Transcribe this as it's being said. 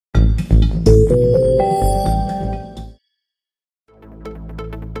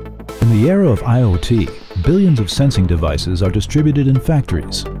the era of IoT, billions of sensing devices are distributed in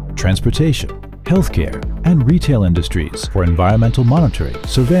factories, transportation, healthcare, and retail industries for environmental monitoring,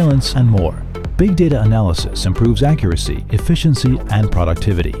 surveillance, and more. Big data analysis improves accuracy, efficiency, and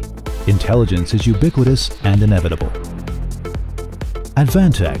productivity. Intelligence is ubiquitous and inevitable.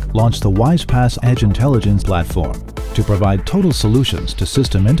 Advantech launched the WISE-PaaS Edge Intelligence platform to provide total solutions to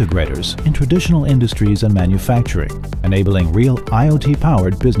system integrators in traditional industries and manufacturing, enabling real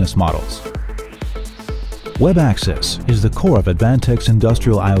IoT-powered business models. Web Access is the core of Advantech's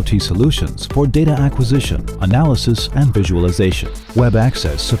industrial IoT solutions for data acquisition, analysis, and visualization. Web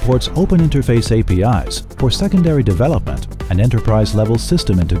Access supports open interface APIs for secondary development and enterprise-level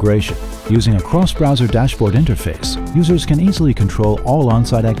system integration. Using a cross-browser dashboard interface, users can easily control all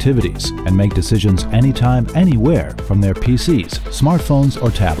on-site activities and make decisions anytime, anywhere from their PCs, smartphones, or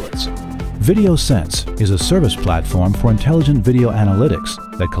tablets. VideoSense is a service platform for intelligent video analytics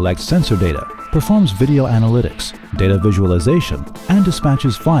that collects sensor data, performs video analytics, data visualization, and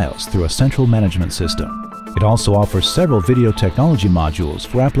dispatches files through a central management system. It also offers several video technology modules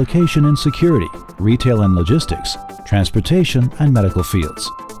for application in security, retail and logistics, transportation, and medical fields.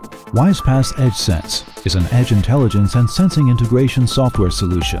 WISE-PaaS EdgeSense is an edge intelligence and sensing integration software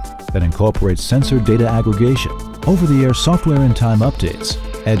solution that incorporates sensor data aggregation, over-the-air software-in-time updates,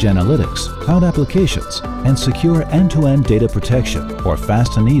 edge analytics, cloud applications, and secure end-to-end data protection for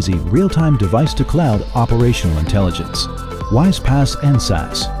fast and easy real-time device-to-cloud operational intelligence. WISE-PaaS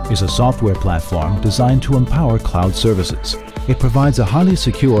NSaaS is a software platform designed to empower cloud services. It provides a highly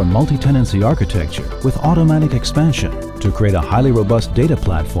secure multi-tenancy architecture with automatic expansion to create a highly robust data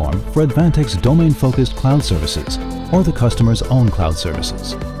platform for Advantech's domain-focused cloud services or the customer's own cloud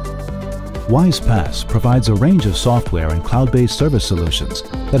services. WISE-PaaS provides a range of software and cloud-based service solutions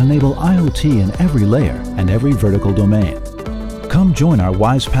that enable IoT in every layer and every vertical domain. Come join our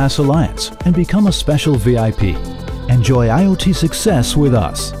WISE-PaaS Alliance and become a special VIP. Enjoy IoT success with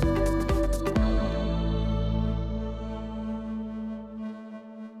us.